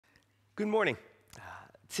Good morning.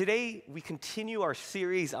 Today, we continue our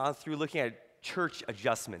series on through looking at church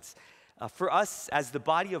adjustments. For us, as the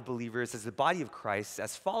body of believers, as the body of Christ,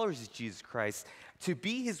 as followers of Jesus Christ, to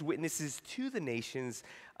be his witnesses to the nations,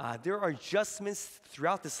 there are adjustments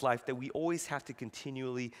throughout this life that we always have to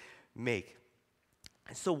continually make.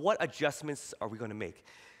 So what adjustments are we going to make?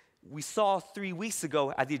 We saw 3 weeks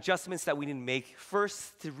ago at the adjustments that we need to make,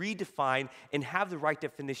 first to redefine and have the right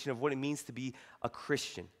definition of what it means to be a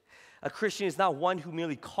Christian. A Christian is not one who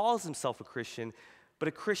merely calls himself a Christian, but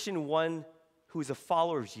a Christian one who is a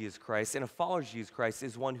follower of Jesus Christ, and a follower of Jesus Christ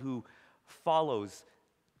is one who follows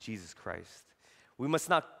Jesus Christ. We must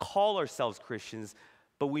not call ourselves Christians,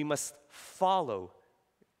 but we must follow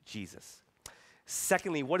Jesus.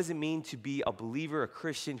 Secondly, what does it mean to be a believer, a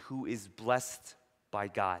Christian who is blessed by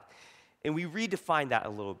God? And we redefine that a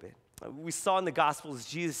little bit. We saw in the Gospels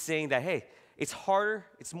Jesus saying that, hey, it's harder,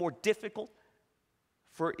 it's more difficult,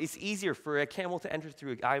 it's easier for a camel to enter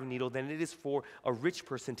through an eye of a needle than it is for a rich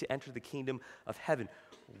person to enter the kingdom of heaven.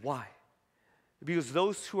 Why? Because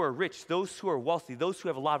those who are rich, those who are wealthy, those who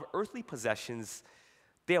have a lot of earthly possessions,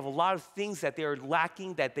 they have a lot of things that they are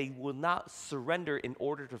lacking that they will not surrender in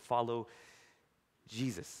order to follow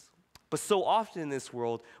Jesus. But so often in this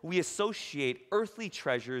world, we associate earthly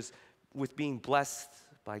treasures with being blessed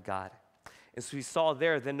by God. And so we saw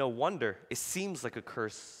there, then no wonder it seems like a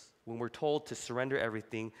curse when we're told to surrender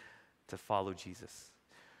everything to follow Jesus.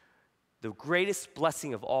 The greatest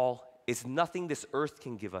blessing of all is nothing this earth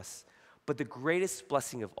can give us, but the greatest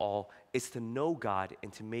blessing of all is to know God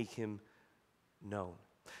and to make him known.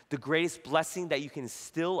 The greatest blessing that you can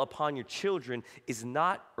instill upon your children is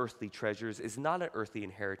not earthly treasures, is not an earthly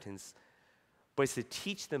inheritance, but it's to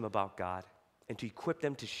teach them about God and to equip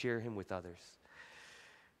them to share him with others.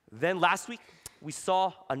 Then last week, we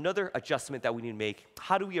saw another adjustment that we need to make.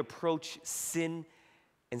 How do we approach sin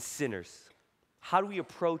and sinners? How do we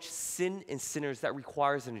approach sin and sinners? That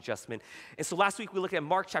requires an adjustment. And so last week we looked at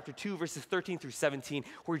Mark chapter 2, verses 13 through 17,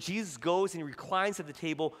 where Jesus goes and he reclines at the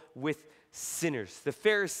table with sinners. The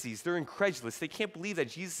Pharisees, they're incredulous. They can't believe that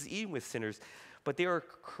Jesus is eating with sinners, but they are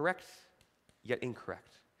correct, yet incorrect.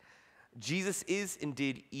 Jesus is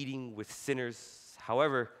indeed eating with sinners.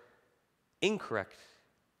 However, incorrect.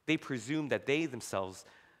 They presume that they themselves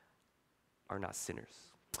are not sinners.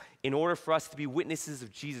 In order for us to be witnesses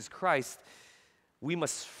of Jesus Christ, we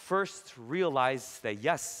must first realize that,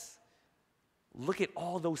 yes, look at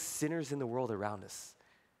all those sinners in the world around us.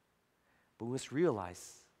 But we must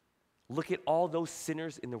realize, look at all those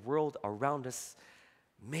sinners in the world around us,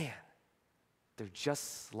 man, they're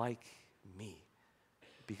just like me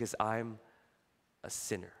because I'm a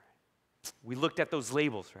sinner. We looked at those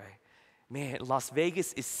labels, right? Man, Las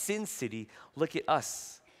Vegas is Sin City. Look at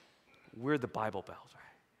us. We're the Bible Belt,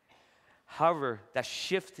 right? However, that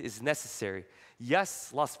shift is necessary.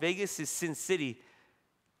 Yes, Las Vegas is Sin City.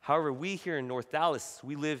 However, we here in North Dallas,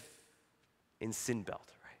 we live in Sin Belt,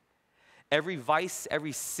 right? Every vice,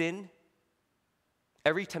 every sin,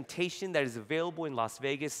 every temptation that is available in Las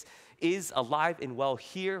Vegas is alive and well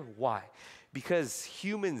here. Why? Because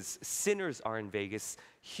humans, sinners are in Vegas.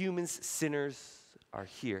 Humans, sinners are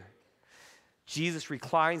here. Jesus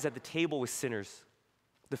reclines at the table with sinners.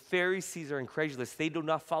 The Pharisees are incredulous. They do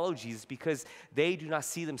not follow Jesus because they do not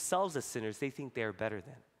see themselves as sinners. They think they are better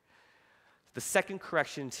than. The second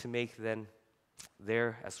correction to make then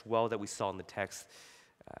there as well that we saw in the text,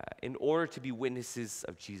 in order to be witnesses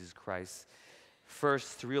of Jesus Christ,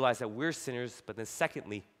 first to realize that we're sinners, but then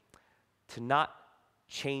secondly, to not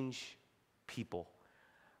change people.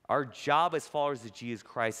 Our job as followers of Jesus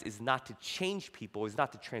Christ is not to change people, is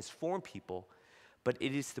not to transform people, but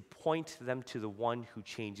it is to point them to the one who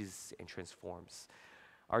changes and transforms.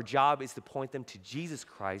 Our job is to point them to Jesus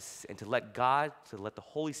Christ and to let God, to let the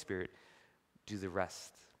Holy Spirit do the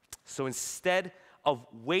rest. So instead of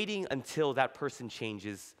waiting until that person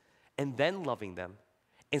changes and then loving them,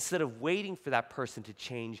 instead of waiting for that person to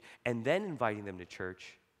change and then inviting them to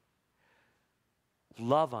church,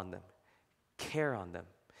 love on them, care on them,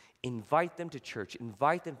 invite them to church,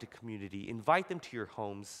 invite them to community, invite them to your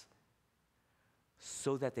homes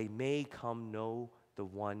so that they may come know the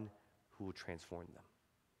one who will transform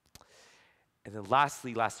them. And then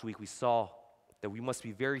lastly, last week we saw that we must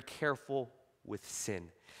be very careful with sin.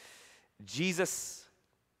 Jesus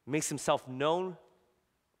makes himself known.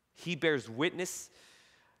 He bears witness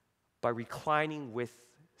by reclining with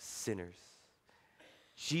sinners.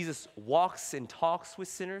 Jesus walks and talks with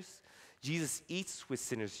sinners. Jesus eats with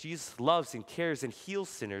sinners. Jesus loves and cares and heals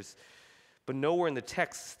sinners. But nowhere in the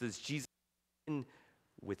text does Jesus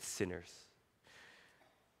with sinners.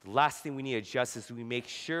 The last thing we need to adjust is we make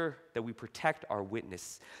sure that we protect our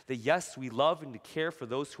witness. That yes, we love and care for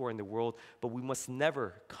those who are in the world, but we must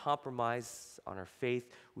never compromise on our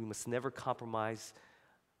faith. We must never compromise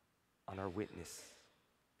on our witness.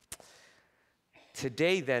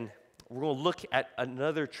 Today, then, we're going to look at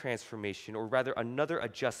another transformation, or rather another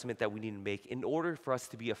adjustment that we need to make in order for us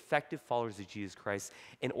to be effective followers of Jesus Christ,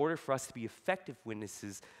 in order for us to be effective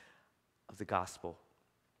witnesses of the gospel.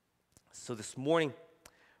 So this morning,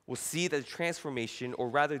 we'll see that the transformation, or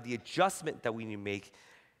rather the adjustment that we need to make,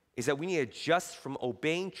 is that we need to adjust from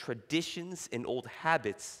obeying traditions and old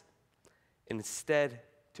habits and instead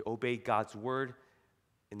to obey God's word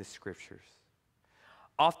in the scriptures.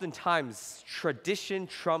 Oftentimes, tradition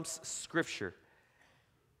trumps scripture,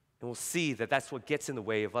 and we'll see that that's what gets in the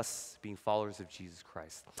way of us being followers of Jesus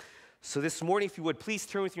Christ. So this morning, if you would, please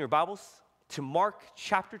turn with your Bibles to Mark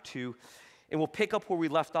chapter 2, and we'll pick up where we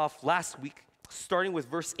left off last week, starting with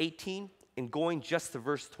verse 18 and going just to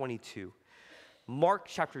verse 22. Mark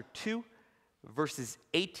chapter 2, verses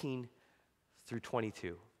 18 through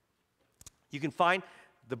 22. You can find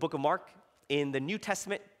the book of Mark in the New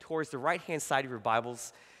Testament towards the right-hand side of your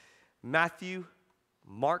Bibles: Matthew,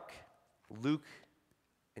 Mark, Luke,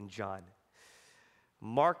 and John.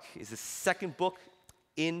 Mark is the second book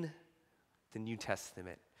in the New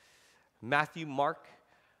Testament. Matthew, Mark,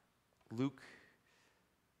 Luke,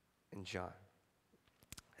 and John.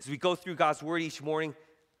 As we go through God's word each morning,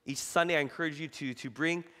 each Sunday, I encourage you to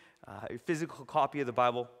bring a physical copy of the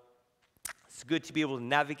Bible. It's good to be able to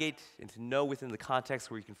navigate and to know within the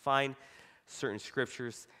context where you can find certain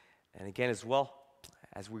scriptures. And again, as well,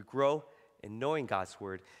 as we grow in knowing God's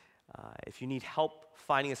word, if you need help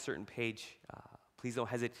finding a certain page, please don't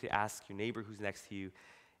hesitate to ask your neighbor who's next to you.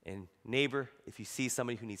 And neighbor, if you see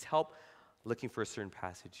somebody who needs help looking for a certain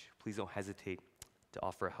passage, please don't hesitate to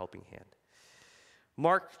offer a helping hand.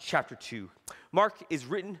 Mark chapter 2. Mark is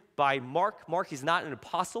written by Mark. Mark is not an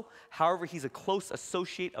apostle. However, he's a close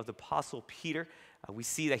associate of the apostle Peter. We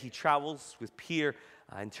see that he travels with Peter,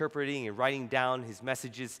 interpreting and writing down his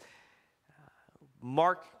messages.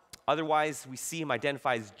 Mark, otherwise, we see him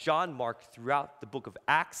identified as John Mark throughout the book of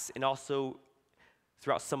Acts and also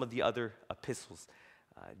throughout some of the other epistles.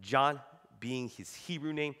 John being his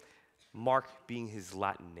Hebrew name, Mark being his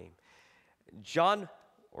Latin name. John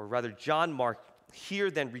Mark,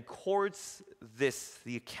 here then records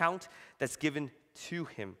the account that's given to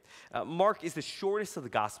him. Mark is the shortest of the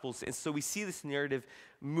Gospels, and so we see this narrative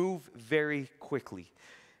move very quickly.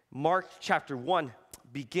 Mark chapter 1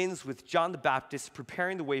 begins with John the Baptist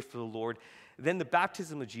preparing the way for the Lord, then the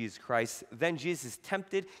baptism of Jesus Christ, then Jesus is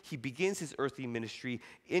tempted, he begins his earthly ministry.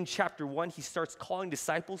 In chapter 1, he starts calling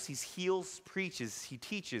disciples, he heals, preaches, he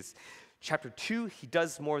teaches. Chapter 2, he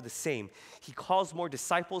does more of the same. He calls more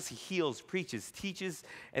disciples, he heals, preaches, teaches,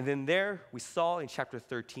 and then there we saw in chapter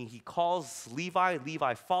 13, he calls Levi.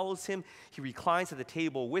 Levi follows him. He reclines at the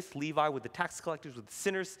table with Levi, with the tax collectors, with the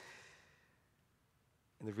sinners,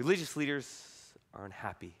 and the religious leaders are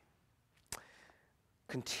unhappy.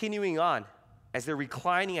 Continuing on, as they're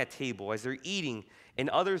reclining at table, as they're eating, and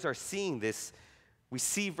others are seeing this, we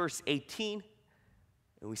see verse 18,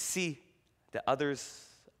 and we see that others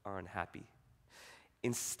are unhappy.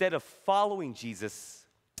 Instead of following Jesus,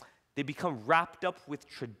 they become wrapped up with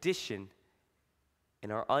tradition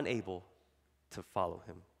and are unable to follow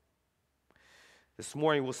him. This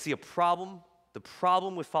morning, we'll see a problem, the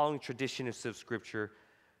problem with following tradition instead of Scripture,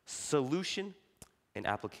 solution, and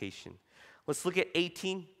application. Let's look at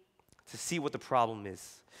 18 to see what the problem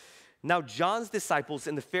is. Now, John's disciples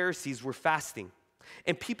and the Pharisees were fasting,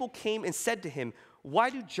 and people came and said to him, "Why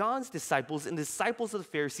do John's disciples and the disciples of the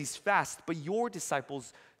Pharisees fast, but your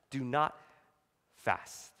disciples do not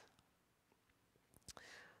fast?"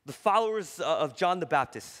 The followers of John the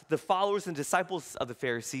Baptist, the followers and disciples of the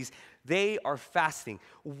Pharisees, they are fasting.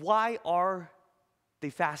 Why are they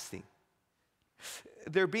fasting?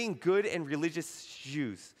 They're being good and religious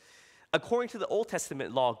Jews. According to the Old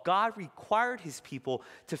Testament law, God required his people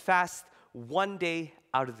to fast one day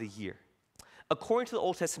out of the year. According to the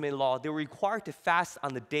Old Testament law, they were required to fast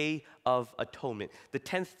on the Day of Atonement, the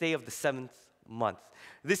 10th day of the 7th month.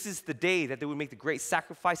 This is the day that they would make the great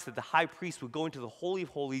sacrifice, that the high priest would go into the Holy of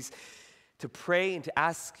Holies to pray and to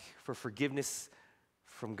ask for forgiveness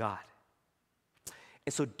from God.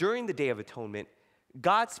 And so during the Day of Atonement,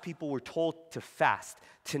 God's people were told to fast,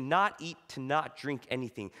 to not eat, to not drink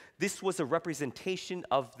anything. This was a representation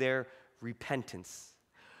of their repentance.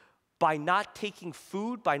 By not taking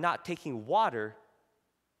food, by not taking water,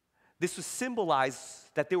 this was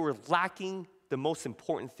symbolized that they were lacking the most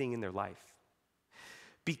important thing in their life.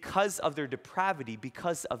 Because of their depravity,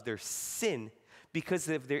 because of their sin, because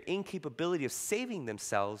of their incapability of saving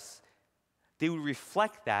themselves, they would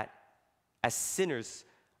reflect that as sinners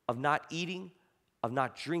of not eating, of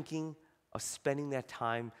not drinking, of spending that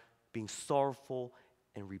time being sorrowful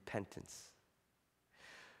and repentance.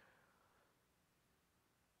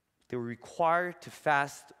 They were required to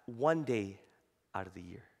fast one day out of the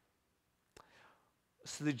year.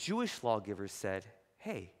 So the Jewish lawgivers said,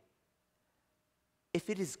 hey, if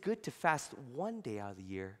it is good to fast one day out of the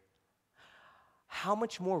year, how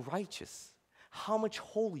much more righteous, how much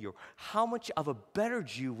holier, how much of a better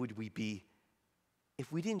Jew would we be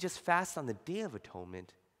if we didn't just fast on the Day of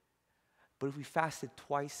Atonement, but if we fasted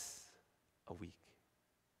twice a week?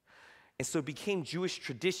 And so it became Jewish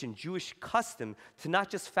tradition, Jewish custom to not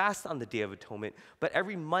just fast on the Day of Atonement, but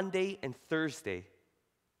every Monday and Thursday,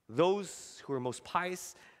 those who were most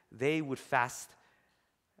pious, they would fast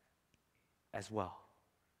as well.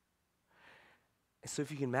 And so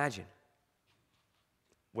if you can imagine,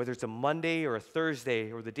 whether it's a Monday or a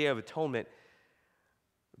Thursday or the Day of Atonement,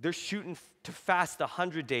 they're shooting to fast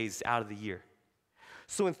 100 days out of the year.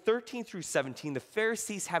 So in 13 through 17, the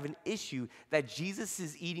Pharisees have an issue that Jesus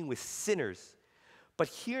is eating with sinners. But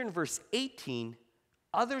here in verse 18,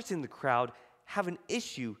 others in the crowd have an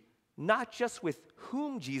issue not just with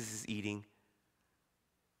whom Jesus is eating,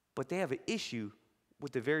 but they have an issue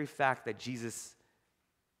with the very fact that Jesus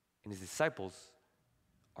and his disciples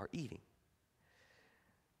are eating.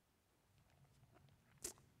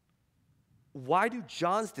 Why do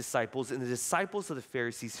John's disciples and the disciples of the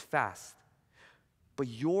Pharisees fast, but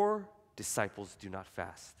your disciples do not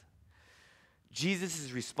fast?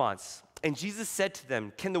 Jesus' response, and Jesus said to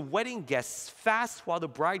them, can the wedding guests fast while the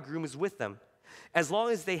bridegroom is with them? As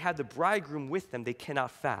long as they have the bridegroom with them, they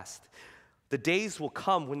cannot fast. The days will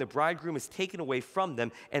come when the bridegroom is taken away from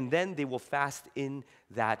them, and then they will fast in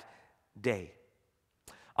that day.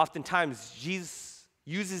 Oftentimes, Jesus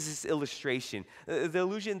uses this illustration, the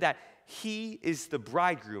illusion that he is the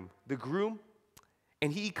bridegroom, the groom,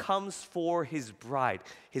 and he comes for his bride,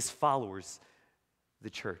 his followers, the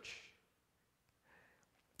church.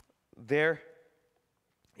 There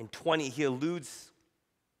in 20, he alludes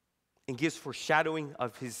and gives foreshadowing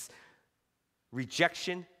of his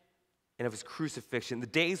rejection and of his crucifixion. The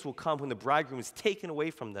days will come when the bridegroom is taken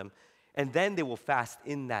away from them, and then they will fast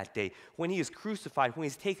in that day. When he is crucified, when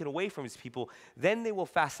he's taken away from his people, then they will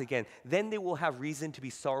fast again. Then they will have reason to be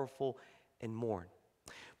sorrowful and mourn.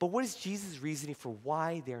 But what is Jesus' reasoning for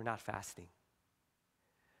why they're not fasting?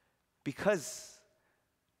 Because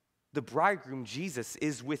the bridegroom, Jesus,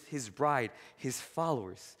 is with his bride, his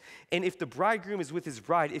followers. And if the bridegroom is with his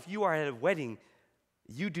bride, if you are at a wedding,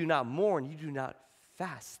 you do not mourn, you do not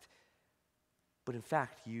fast, but in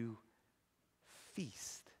fact, you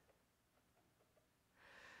feast.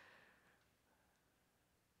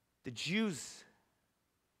 The Jews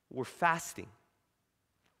were fasting.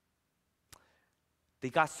 They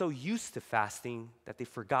got so used to fasting that they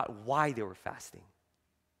forgot why they were fasting.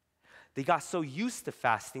 They got so used to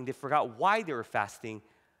fasting, they forgot why they were fasting,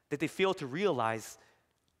 that they failed to realize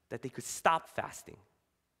that they could stop fasting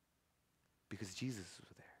because Jesus was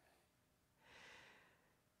there.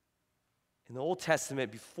 In the Old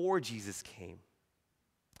Testament, before Jesus came,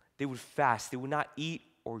 they would fast. They would not eat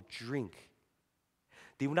or drink.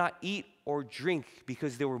 They would not eat or drink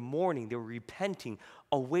because they were mourning, they were repenting,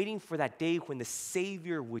 awaiting for that day when the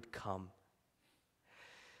Savior would come.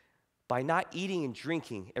 By not eating and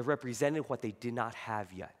drinking, it represented what they did not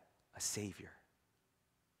have yet, a Savior.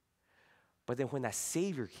 But then when that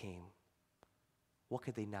Savior came, what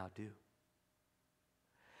could they now do?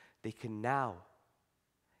 They can now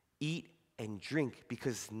eat and drink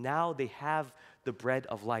because now they have the bread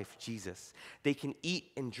of life, Jesus. They can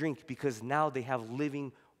eat and drink because now they have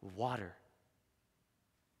living water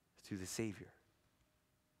through the Savior.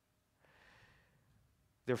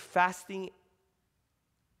 They're fasting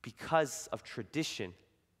because of tradition,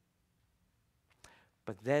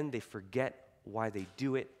 but then they forget why they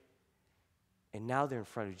do it, and now they're in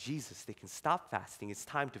front of Jesus. They can stop fasting. It's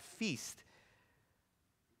time to feast,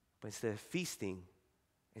 but instead of feasting,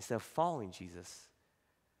 instead of following Jesus,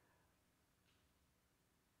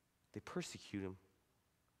 they persecute him.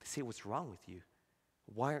 They say, what's wrong with you?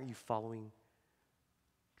 Why aren't you following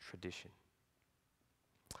tradition?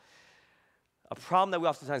 A problem that we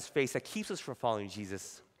oftentimes face that keeps us from following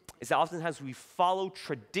Jesus is that oftentimes we follow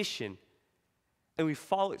tradition, and we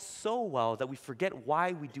follow it so well that we forget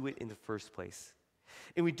why we do it in the first place.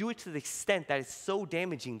 And we do it to the extent that it's so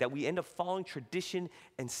damaging that we end up following tradition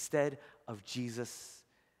instead of Jesus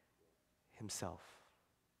himself.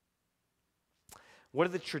 What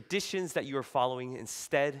are the traditions that you are following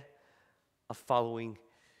instead of following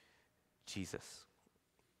Jesus.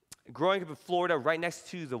 Growing up in Florida, right next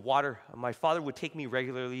to the water, my father would take me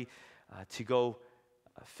regularly to go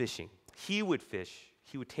fishing. He would fish.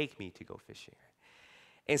 He would take me to go fishing.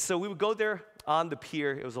 And so we would go there on the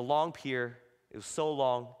pier. It was a long pier. It was so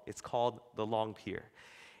long, it's called the Long Pier.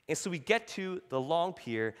 And so we get to the Long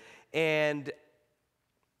Pier, and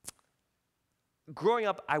growing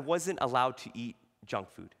up, I wasn't allowed to eat junk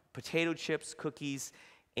food, potato chips, cookies,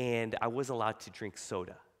 and I wasn't allowed to drink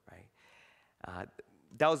soda, right?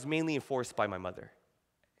 That was mainly enforced by my mother.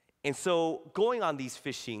 And so going on these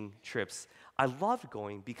fishing trips, I loved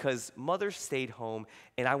going because mother stayed home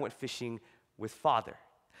and I went fishing with father.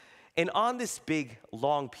 And on this big,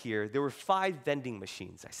 long pier, there were 5 vending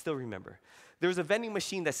machines. I still remember. There was a vending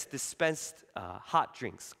machine that dispensed hot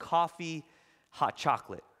drinks, coffee, hot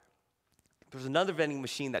chocolate. There was another vending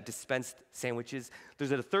machine that dispensed sandwiches.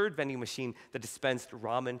 There's a third vending machine that dispensed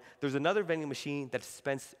ramen. There's another vending machine that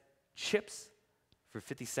dispensed chips for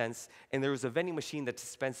 50 cents. And there was a vending machine that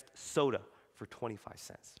dispensed soda for 25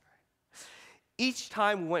 cents. Each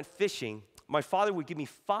time we went fishing, my father would give me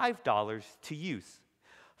 $5 to use.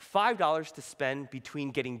 $5 to spend between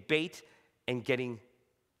getting bait and getting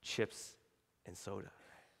chips and soda.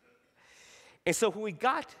 And so when we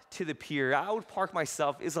got to the pier, I would park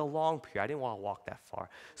myself. It's a long pier. I didn't want to walk that far.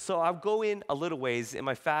 So I would go in a little ways, and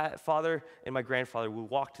my father and my grandfather would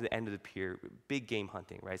walk to the end of the pier, big game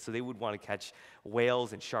hunting, right? So they would want to catch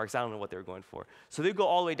whales and sharks. I don't know what they were going for. So they'd go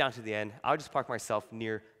all the way down to the end. I would just park myself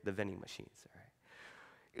near the vending machines. Right?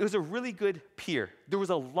 It was a really good pier. There was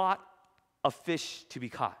a lot of fish to be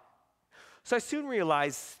caught. So I soon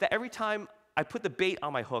realized that every time I put the bait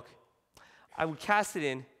on my hook, I would cast it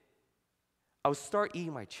in, I would start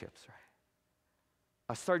eating my chips, right?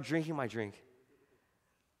 I would start drinking my drink.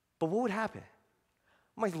 But what would happen?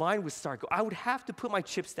 My line would start going. I would have to put my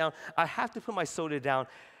chips down. I have to put my soda down.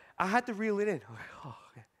 I had to reel it in. Oh,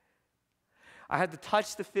 okay. I had to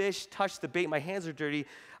touch the fish, touch the bait. My hands are dirty.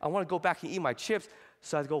 I want to go back and eat my chips.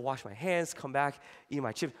 So I had to go wash my hands, come back, eat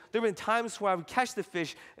my chips. There have been times where I would catch the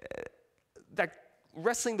fish, that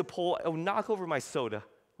wrestling the pole, it would knock over my soda,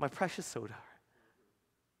 my precious soda.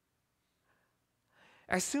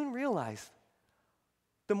 I soon realized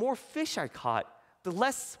the more fish I caught, the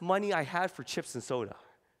less money I had for chips and soda.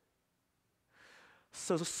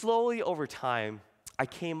 So slowly over time, I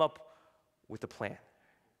came up with a plan.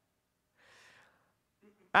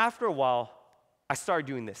 After a while, I started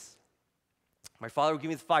doing this. My father would give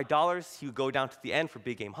me the $5. He would go down to the end for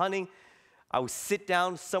big game hunting. I would sit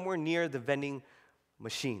down somewhere near the vending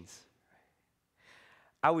machines.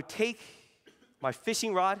 I would take my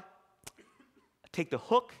fishing rod, take the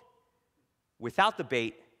hook without the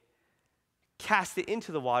bait, cast it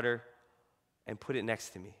into the water, and put it next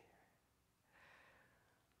to me.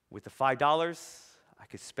 With the $5, I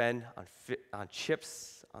could spend on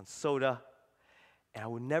chips, on soda, and I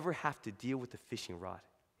would never have to deal with the fishing rod.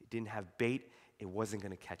 It didn't have bait. It wasn't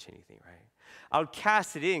going to catch anything, right? I would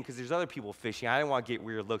cast it in because there's other people fishing. I didn't want to get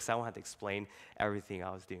weird looks. I don't have to explain everything I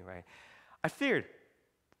was doing, right? I figured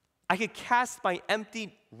I could cast my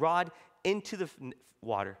empty rod into the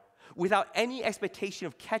water without any expectation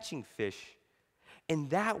of catching fish, and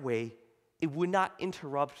that way it would not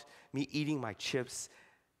interrupt me eating my chips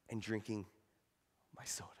and drinking my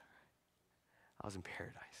soda. I was in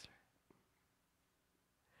paradise.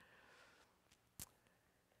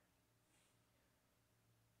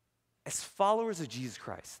 As followers of Jesus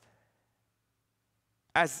Christ,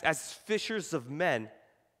 as fishers of men,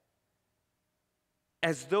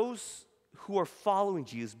 as those who are following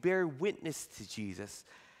Jesus, bear witness to Jesus,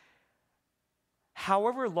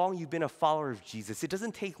 however long you've been a follower of Jesus, it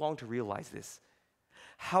doesn't take long to realize this.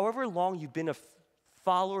 However long you've been a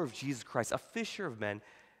follower of Jesus Christ, a fisher of men,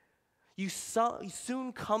 you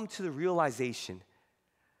soon come to the realization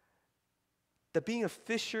that being a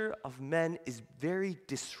fisher of men is very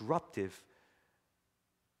disruptive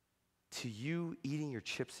to you eating your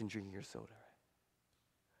chips and drinking your soda.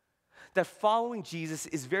 That following Jesus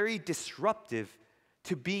is very disruptive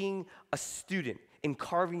to being a student and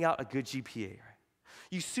carving out a good GPA. Right?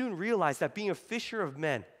 You soon realize that being a fisher of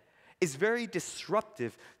men is very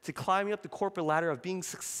disruptive to climbing up the corporate ladder of being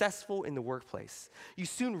successful in the workplace. You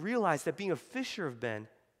soon realize that being a fisher of men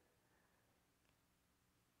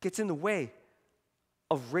gets in the way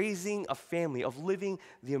of raising a family, of living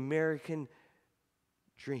the American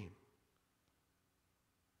dream.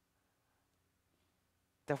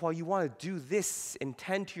 That while you want to do this and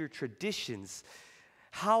tend to your traditions,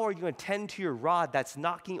 how are you going to tend to your rod that's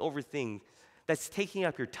knocking over things, that's taking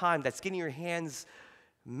up your time, that's getting your hands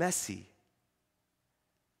messy?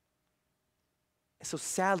 And so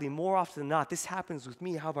sadly, more often than not, this happens with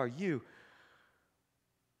me. How about you?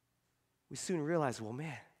 we soon realize, well,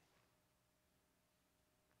 man,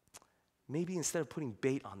 maybe instead of putting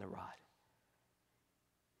bait on the rod,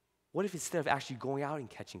 what if instead of actually going out and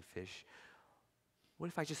catching fish, what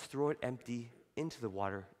if I just throw it empty into the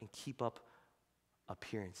water and keep up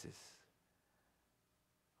appearances?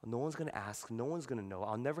 No one's going to ask. No one's going to know.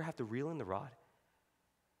 I'll never have to reel in the rod.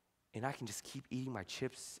 And I can just keep eating my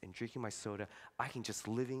chips and drinking my soda. I can just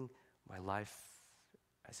living my life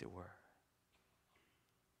as it were.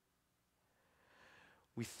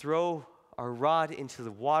 We throw our rod into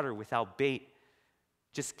the water without bait,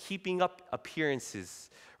 just keeping up appearances,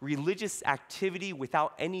 religious activity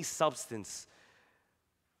without any substance,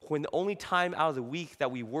 when the only time out of the week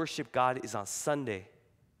that we worship God is on Sunday.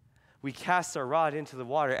 We cast our rod into the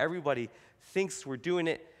water. Everybody thinks we're doing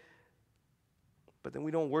it, but then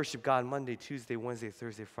we don't worship God Monday, Tuesday, Wednesday,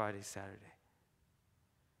 Thursday, Friday, Saturday.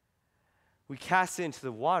 We cast it into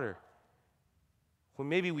the water when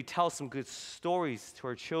maybe we tell some good stories to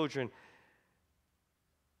our children,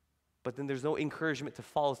 but then there's no encouragement to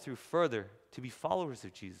follow through further, to be followers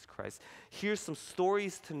of Jesus Christ. Here's some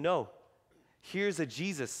stories to know. Here's a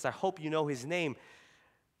Jesus. I hope you know his name.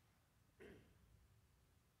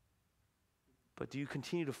 But do you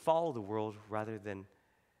continue to follow the world rather than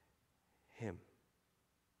him?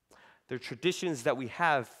 There are traditions that we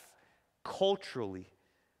have culturally,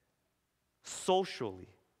 socially,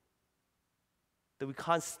 that we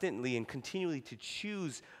constantly and continually to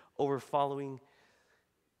choose over following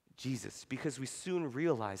Jesus, because we soon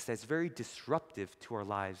realize that it's very disruptive to our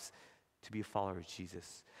lives to be a follower of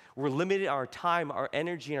Jesus. We're limited in our time, our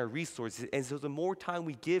energy, and our resources. And so the more time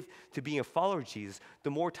we give to being a follower of Jesus,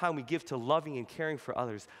 the more time we give to loving and caring for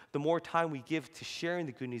others, the more time we give to sharing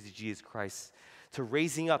the good news of Jesus Christ, to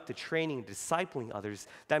raising up, to training, and discipling others,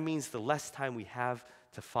 that means the less time we have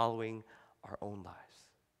to following our own lives.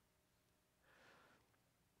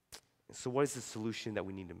 And so what is the solution that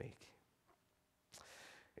we need to make?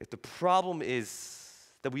 If the problem is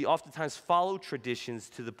that we oftentimes follow traditions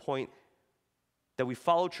to the point that we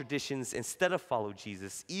follow traditions instead of follow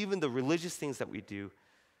Jesus, even the religious things that we do,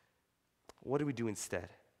 what do we do instead?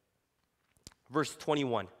 Verse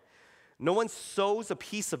 21, no one sews a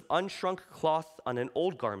piece of unshrunk cloth on an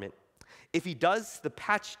old garment. If he does, the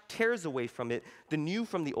patch tears away from it, the new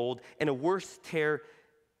from the old, and a worse tear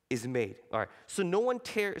is made. All right, so no one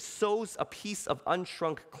sews a piece of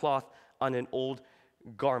unshrunk cloth on an old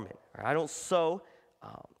garment. All right, I don't sew.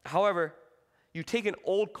 However, you take an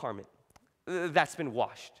old garment that's been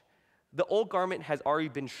washed. The old garment has already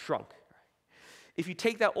been shrunk. If you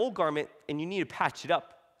take that old garment and you need to patch it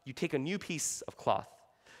up, you take a new piece of cloth.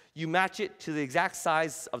 You match it to the exact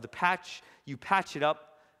size of the patch. You patch it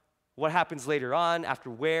up. What happens later on, after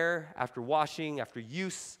wear, after washing, after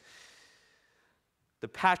use? The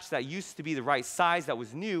patch that used to be the right size, that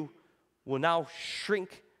was new, will now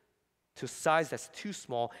shrink to a size that's too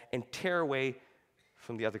small and tear away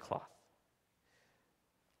from the other cloth.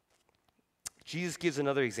 Jesus gives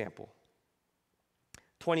another example.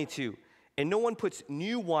 22, and no one puts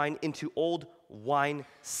new wine into old wine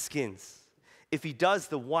skins. If he does,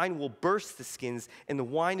 the wine will burst the skins, and the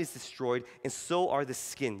wine is destroyed, and so are the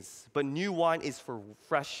skins. But new wine is for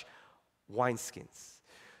fresh wineskins.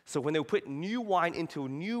 So when they would put new wine into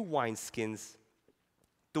new wineskins,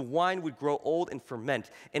 the wine would grow old and ferment.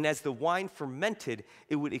 And as the wine fermented,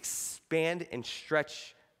 it would expand and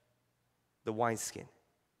stretch the wineskin.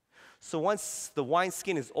 So once the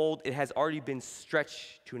wineskin is old, it has already been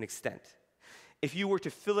stretched to an extent. If you were to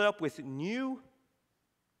fill it up with new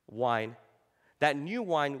wine, that new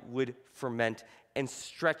wine would ferment and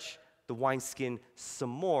stretch the wineskin some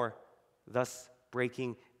more, thus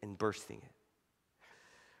breaking and bursting it.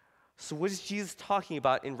 So what is Jesus talking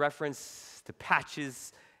about in reference to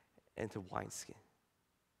patches and to wineskin?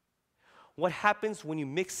 What happens when you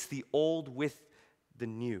mix the old with the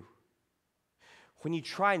new? When you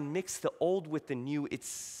try and mix the old with the new,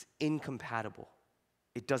 it's incompatible.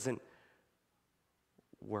 It doesn't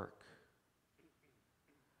work.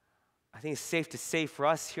 I think it's safe to say for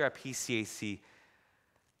us here at PCAC,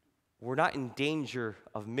 we're not in danger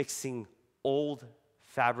of mixing old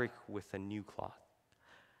fabric with a new cloth.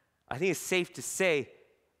 I think it's safe to say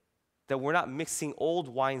that we're not mixing old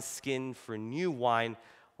wineskin for new wine,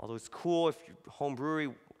 although it's cool if you're home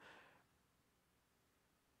brewery.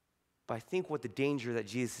 But I think what the danger that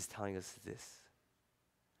Jesus is telling us is this.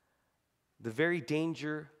 The very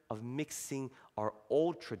danger of mixing our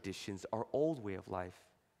old traditions, our old way of life,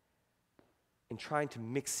 and trying to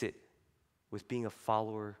mix it with being a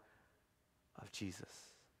follower of Jesus.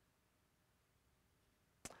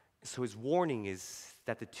 So his warning is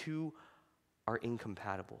that the two are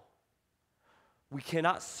incompatible. We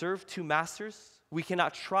cannot serve two masters. We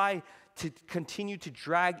cannot try to continue to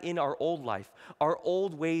drag in our old life, our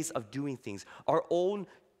old ways of doing things, our own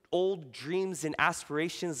old dreams and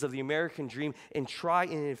aspirations of the American dream and try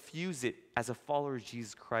and infuse it as a follower of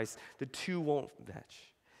Jesus Christ. The two won't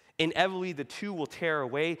match. Inevitably, the two will tear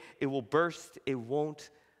away. It will burst. It won't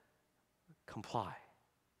comply.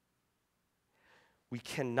 We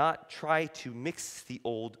cannot try to mix the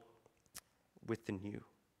old with the new.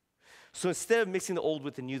 So instead of mixing the old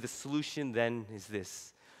with the new, the solution then is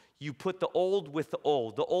this. You put the old with the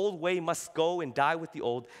old. The old way must go and die with the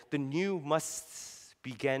old. The new must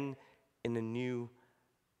begin in a new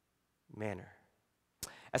manner.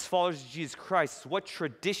 As followers of Jesus Christ, what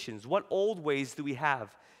traditions, what old ways do we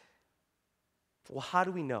have? Well, how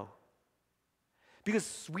do we know?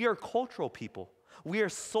 Because we are cultural people. We are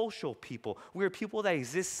social people. We are people that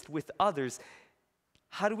exist with others.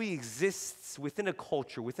 How do we exist within a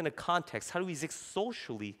culture, within a context? How do we exist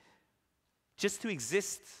socially just to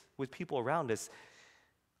exist with people around us?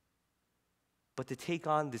 But to take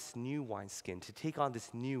on this new wineskin, to take on this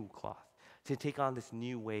new cloth, to take on this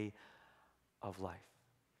new way of life.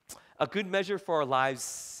 A good measure for our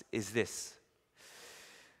lives is this.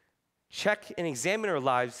 Check and examine our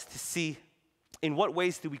lives to see in what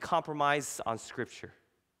ways do we compromise on Scripture.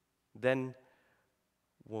 Then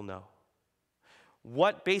we'll know.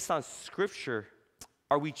 What, based on Scripture,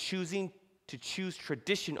 are we choosing to choose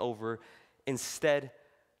tradition over instead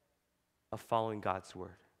of following God's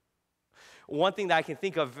word? One thing that I can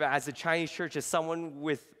think of as a Chinese church, as someone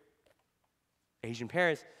with Asian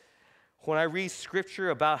parents, when I read Scripture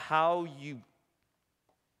about how you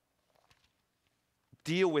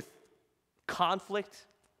deal with conflict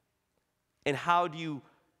and how do you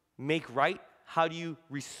make right, how do you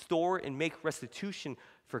restore and make restitution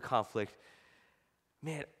for conflict,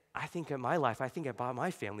 man, I think in my life, I think about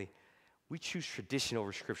my family, we choose tradition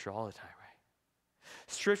over Scripture all the time, right?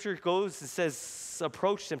 Scripture goes and says,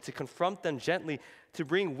 approach them, to confront them gently, to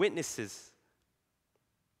bring witnesses,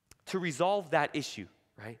 to resolve that issue,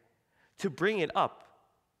 right? To bring it up,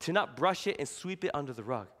 to not brush it and sweep it under the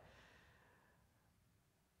rug.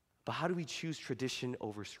 But how do we choose tradition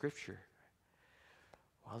over Scripture?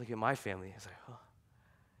 Well, look at my family. It's like,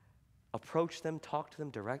 approach them, talk to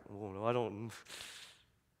them direct. Oh, no, I don't.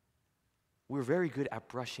 We're very good at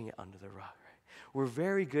brushing it under the rug, right? We're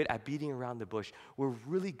very good at beating around the bush. We're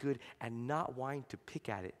really good at not wanting to pick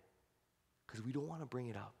at it because we don't want to bring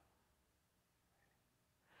it up.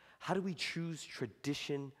 How do we choose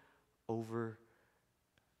tradition over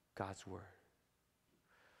God's word?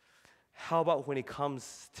 How about when it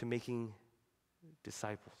comes to making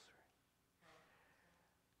disciples?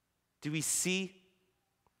 Do we see,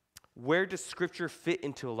 where does Scripture fit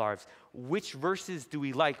into our lives? Which verses do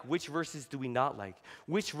we like? Which verses do we not like?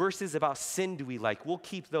 Which verses about sin do we like? We'll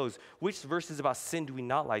keep those. Which verses about sin do we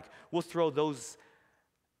not like? We'll throw those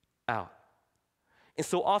out. And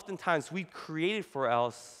so oftentimes we've created for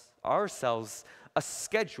ourselves a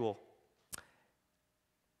schedule.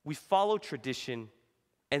 We follow tradition,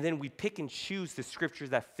 and then we pick and choose the Scripture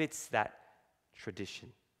that fits that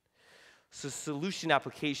tradition. So solution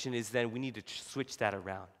application is then we need to switch that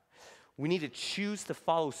around. We need to choose to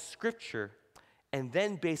follow Scripture, and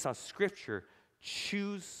then based on Scripture,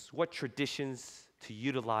 choose what traditions to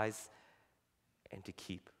utilize and to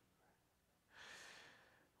keep.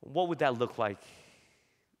 What would that look like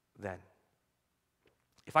then?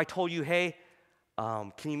 If I told you, hey,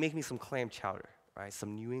 can you make me some clam chowder, right?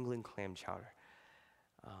 Some New England clam chowder.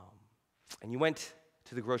 And you went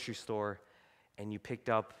to the grocery store and you picked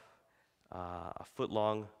up a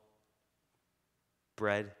foot-long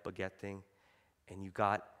bread baguette thing, and you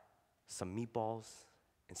got some meatballs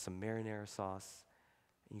and some marinara sauce,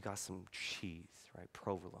 and you got some cheese, right?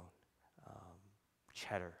 Provolone,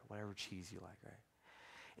 cheddar, whatever cheese you like, right?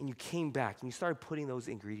 And you came back and you started putting those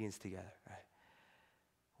ingredients together, right?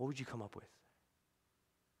 What would you come up with?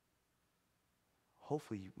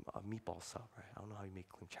 Hopefully a meatball sub, right? I don't know how you make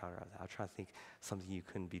clam chowder out of that. I'll try to think something you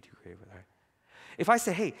couldn't be too creative with, right? If I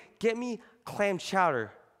say, hey, get me clam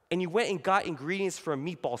chowder, and you went and got ingredients for a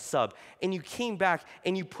meatball sub, and you came back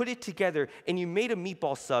and you put it together and you made a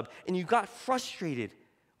meatball sub, and you got frustrated.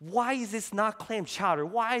 Why is this not clam chowder?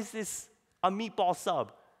 Why is this a meatball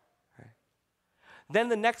sub? Right. Then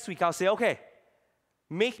the next week I'll say, okay,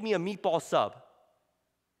 make me a meatball sub.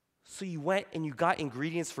 So you went and you got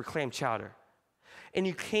ingredients for clam chowder. And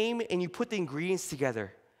you came and you put the ingredients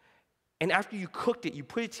together. And after you cooked it, you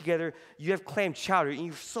put it together, you have clam chowder, and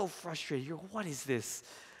you're so frustrated. You're, what is this?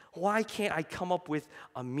 Why can't I come up with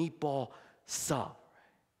a meatball sub?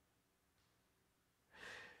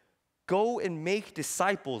 Go and make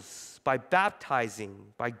disciples by baptizing,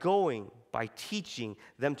 by going, by teaching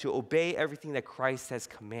them to obey everything that Christ has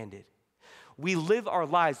commanded. We live our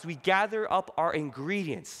lives. We gather up our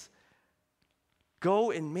ingredients.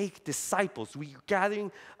 Go and make disciples. We're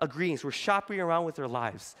gathering ingredients. We're shopping around with our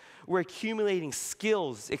lives. We're accumulating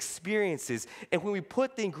skills, experiences. And when we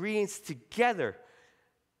put the ingredients together,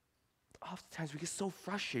 oftentimes we get so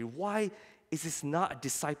frustrated. Why is this not a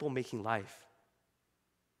disciple-making life?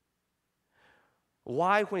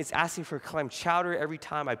 Why, when it's asking for clam chowder every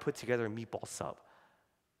time I put together a meatball sub?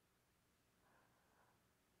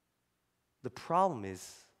 The problem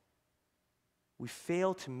is we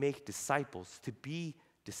fail to make disciples, to be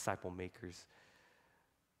disciple makers,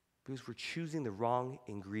 because we're choosing the wrong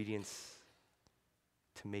ingredients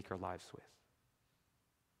to make our lives with.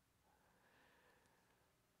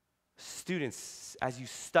 Students, as you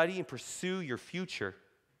study and pursue your future,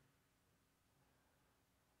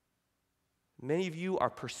 many of you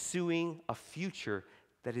are pursuing a future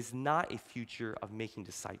that is not a future of making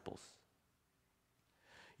disciples.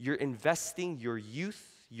 You're investing your youth,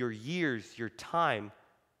 your years, your time,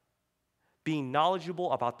 being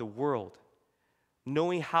knowledgeable about the world,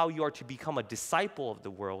 knowing how you are to become a disciple of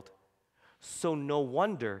the world. So no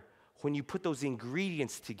wonder when you put those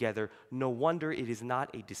ingredients together, no wonder it is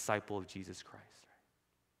not a disciple of Jesus Christ.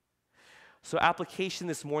 So application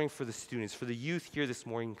this morning for the students, for the youth here this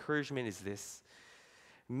morning, encouragement is this.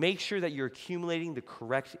 Make sure that you're accumulating the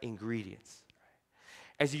correct ingredients.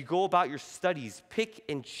 As you go about your studies, pick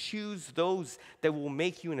and choose those that will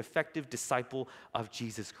make you an effective disciple of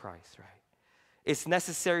Jesus Christ, right? It's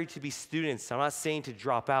necessary to be students. I'm not saying to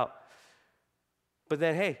drop out. But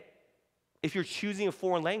then, hey, if you're choosing a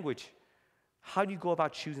foreign language, how do you go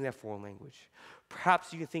about choosing that foreign language?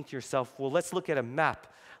 Perhaps you can think to yourself, well, let's look at a map.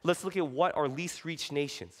 Let's look at what are least reached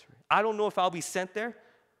nations. I don't know if I'll be sent there,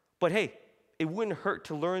 but hey, it wouldn't hurt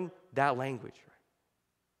to learn that language. Right?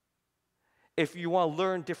 If you want to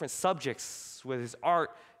learn different subjects, whether it's art,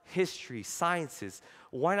 history, sciences,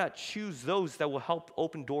 why not choose those that will help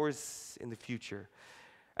open doors in the future?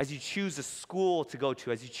 As you choose a school to go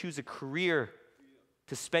to, as you choose a career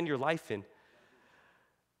to spend your life in,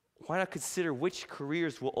 why not consider which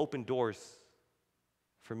careers will open doors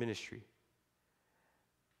for ministry?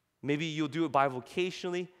 Maybe you'll do it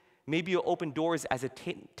bivocationally. Maybe you'll open doors as a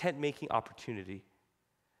tent-making opportunity.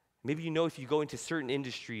 Maybe you know if you go into certain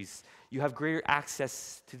industries, you have greater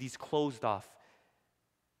access to these closed off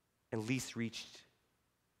and least reached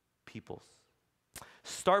peoples.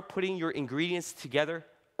 Start putting your ingredients together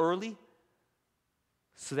early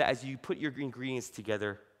so that as you put your ingredients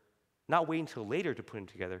together, not wait until later to put them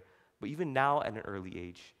together, but even now at an early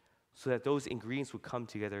age, so that those ingredients would come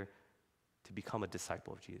together to become a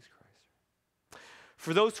disciple of Jesus Christ.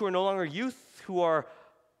 For those who are no longer youth, who are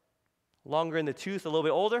longer in the tooth, a little bit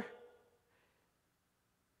older,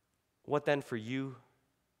 what then for you,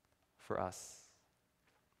 for us?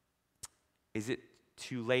 Is it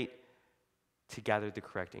too late to gather the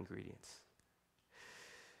correct ingredients?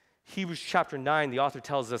 Hebrews chapter 9, the author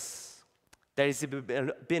tells us that it's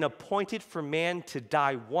been appointed for man to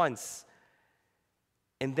die once,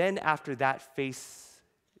 and then after that face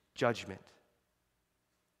judgment.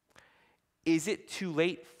 Is it too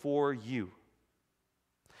late for you?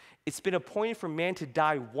 It's been appointed for man to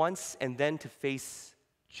die once and then to face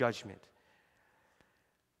judgment.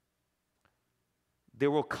 There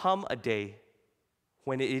will come a day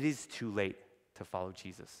when it is too late to follow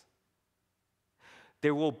Jesus.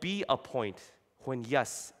 There will be a point when,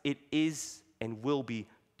 yes, it is and will be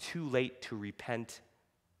too late to repent,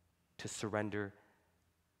 to surrender,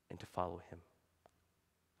 and to follow him.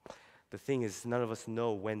 The thing is, none of us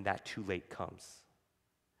know when that too late comes.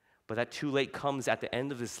 But that too late comes at the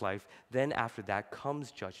end of this life. Then after that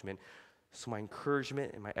comes judgment. So my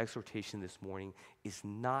encouragement and my exhortation this morning is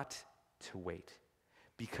not to wait,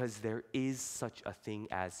 because there is such a thing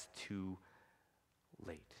as too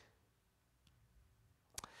late.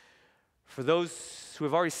 For those who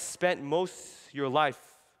have already spent most of your life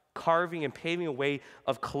carving and paving a way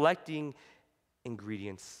of collecting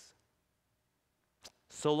ingredients,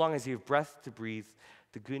 so long as you have breath to breathe,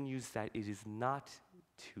 the good news is that it is not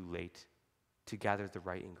too late to gather the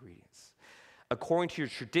right ingredients. According to your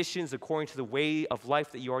traditions, according to the way of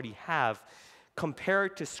life that you already have, compare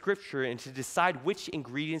it to Scripture and to decide which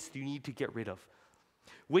ingredients do you need to get rid of.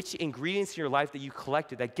 Which ingredients in your life that you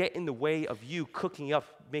collected that get in the way of you cooking up,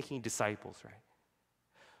 making disciples, right?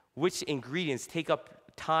 Which ingredients take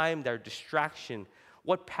up time, that are distraction?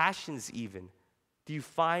 What passions even do you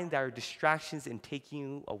find that are distractions in taking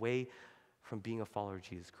you away from being a follower of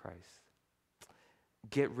Jesus Christ?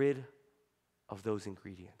 Get rid of those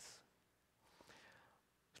ingredients.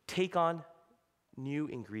 take on new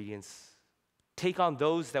ingredients. Take on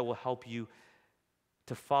those that will help you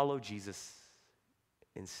to follow Jesus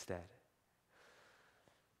instead.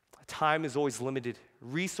 Time is always limited.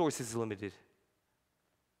 Resources limited.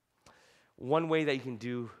 One way that you can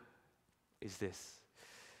do is this.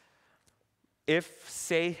 If,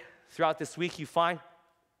 say, throughout this week you find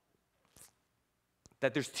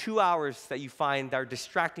that there's 2 hours that you find that are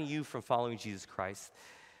distracting you from following Jesus Christ,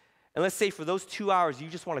 and let's say for those 2 hours, you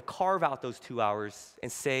just want to carve out those 2 hours and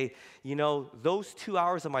say, those 2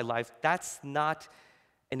 hours of my life, that's not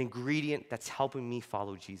an ingredient that's helping me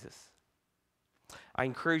follow Jesus. I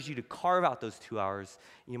encourage you to carve out those 2 hours.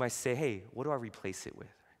 And you might say, hey, what do I replace it with?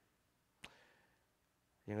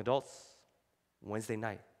 Young adults, Wednesday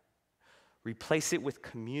night. Replace it with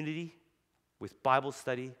community, with Bible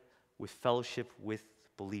study, with fellowship with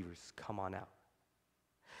believers. Come on out.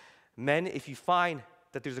 Men, if you find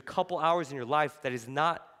that there's a couple hours in your life that is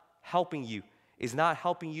not helping you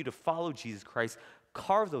to follow Jesus Christ,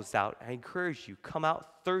 carve those out. I encourage you, come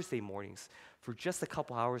out Thursday mornings for just a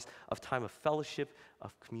couple hours of time of fellowship,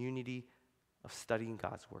 of community, of studying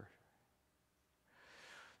God's word.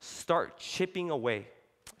 Start chipping away.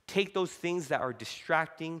 Take those things that are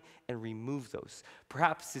distracting and remove those.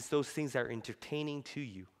 Perhaps it's those things that are entertaining to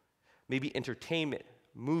you. Maybe entertainment,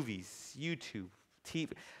 movies, YouTube, TV.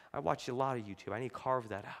 I watch a lot of YouTube. I need to carve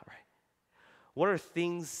that out, right? What are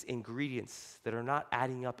things, ingredients that are not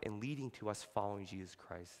adding up and leading to us following Jesus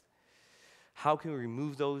Christ? How can we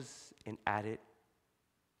remove those and add it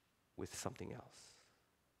with something else?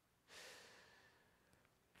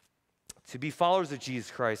 To be followers of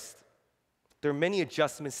Jesus Christ, there are many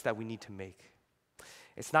adjustments that we need to make.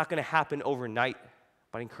 It's not going to happen overnight,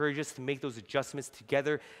 but I encourage us to make those adjustments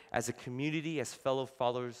together as a community, as fellow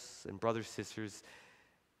followers and brothers, sisters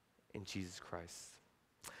in Jesus Christ.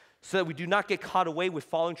 So that we do not get caught away with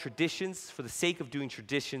following traditions for the sake of doing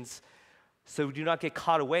traditions, so we do not get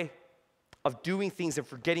caught away of doing things and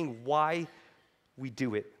forgetting why we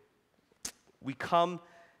do it. We come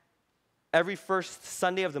every first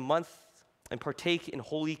Sunday of the month and partake in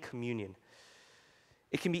Holy Communion.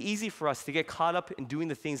 It can be easy for us to get caught up in doing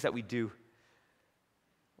the things that we do.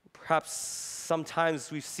 Perhaps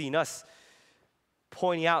sometimes we've seen us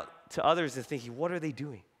pointing out to others and thinking, what are they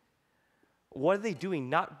doing? What are they doing?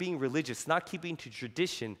 Not being religious, not keeping to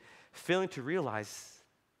tradition, failing to realize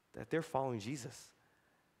that they're following Jesus.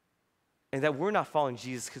 And that we're not following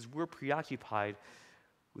Jesus because we're preoccupied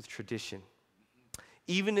with tradition.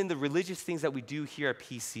 Even in the religious things that we do here at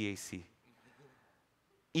PCAC.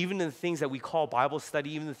 Even in the things that we call Bible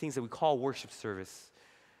study, even the things that we call worship service.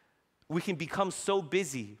 We can become so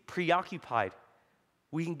busy, preoccupied.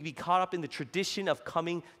 We can be caught up in the tradition of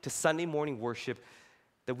coming to Sunday morning worship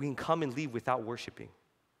that we can come and leave without worshiping.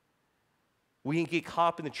 We can get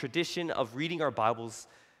caught up in the tradition of reading our Bibles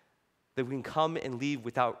that we can come and leave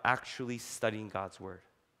without actually studying God's word.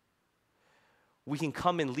 We can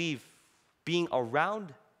come and leave being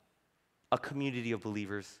around a community of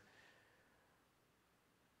believers,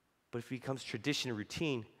 but if it becomes tradition and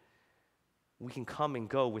routine, we can come and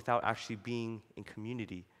go without actually being in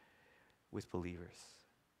community with believers.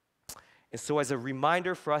 And so as a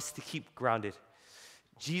reminder for us to keep grounded,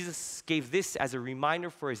 Jesus gave this as a reminder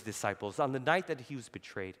for his disciples on the night that he was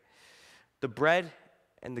betrayed. The bread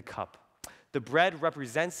and the cup. The bread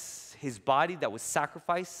represents his body that was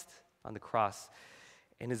sacrificed on the cross,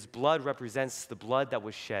 and his blood represents the blood that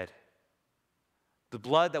was shed. The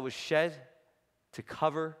blood that was shed to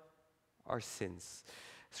cover our sins.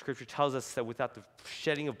 Scripture tells us that without the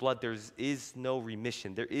shedding of blood, there is no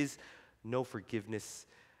remission. There is no forgiveness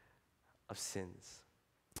of sins.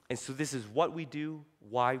 And so this is what we do,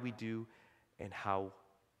 why we do, and how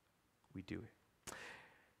we do it.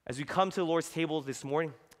 As we come to the Lord's table this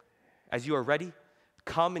morning, as you are ready,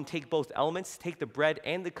 come and take both elements, take the bread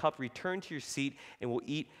and the cup, return to your seat, and we'll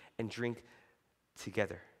eat and drink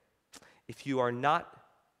together. If you are not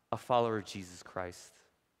a follower of Jesus Christ,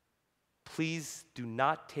 please do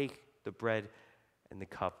not take the bread and the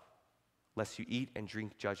cup, lest you eat and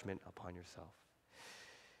drink judgment upon yourself.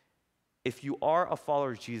 If you are a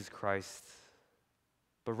follower of Jesus Christ,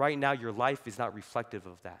 but right now your life is not reflective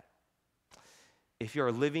of that, if you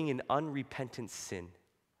are living in unrepentant sin,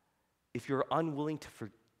 if you're unwilling to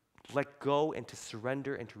let go and to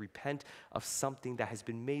surrender and to repent of something that has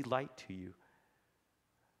been made light to you,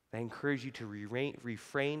 I encourage you to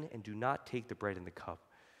refrain and do not take the bread and the cup.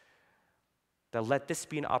 That let this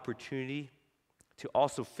be an opportunity to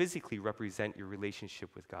also physically represent your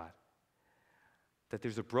relationship with God. That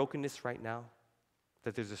there's a brokenness right now,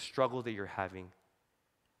 that there's a struggle that you're having.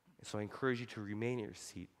 And so I encourage you to remain in your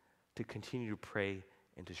seat, to continue to pray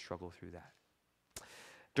and to struggle through that.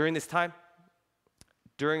 During this time,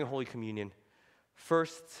 during Holy Communion,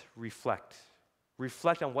 first reflect.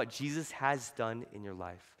 Reflect on what Jesus has done in your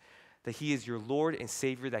life, that he is your Lord and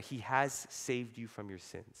Savior, that he has saved you from your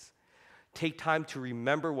sins. Take time to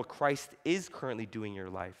remember what Christ is currently doing in your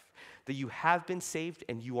life, that you have been saved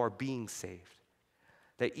and you are being saved,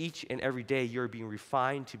 that each and every day you're being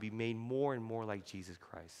refined to be made more and more like Jesus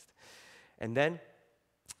Christ. And then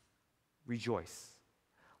rejoice.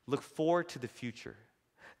 Look forward to the future,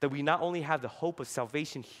 that we not only have the hope of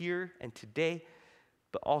salvation here and today,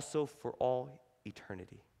 but also for all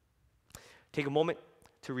eternity. Take a moment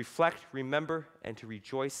to reflect, remember, and to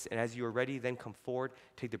rejoice. And as you are ready, then come forward,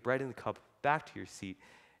 take the bread and the cup back to your seat,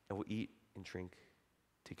 and we'll eat and drink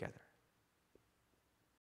together.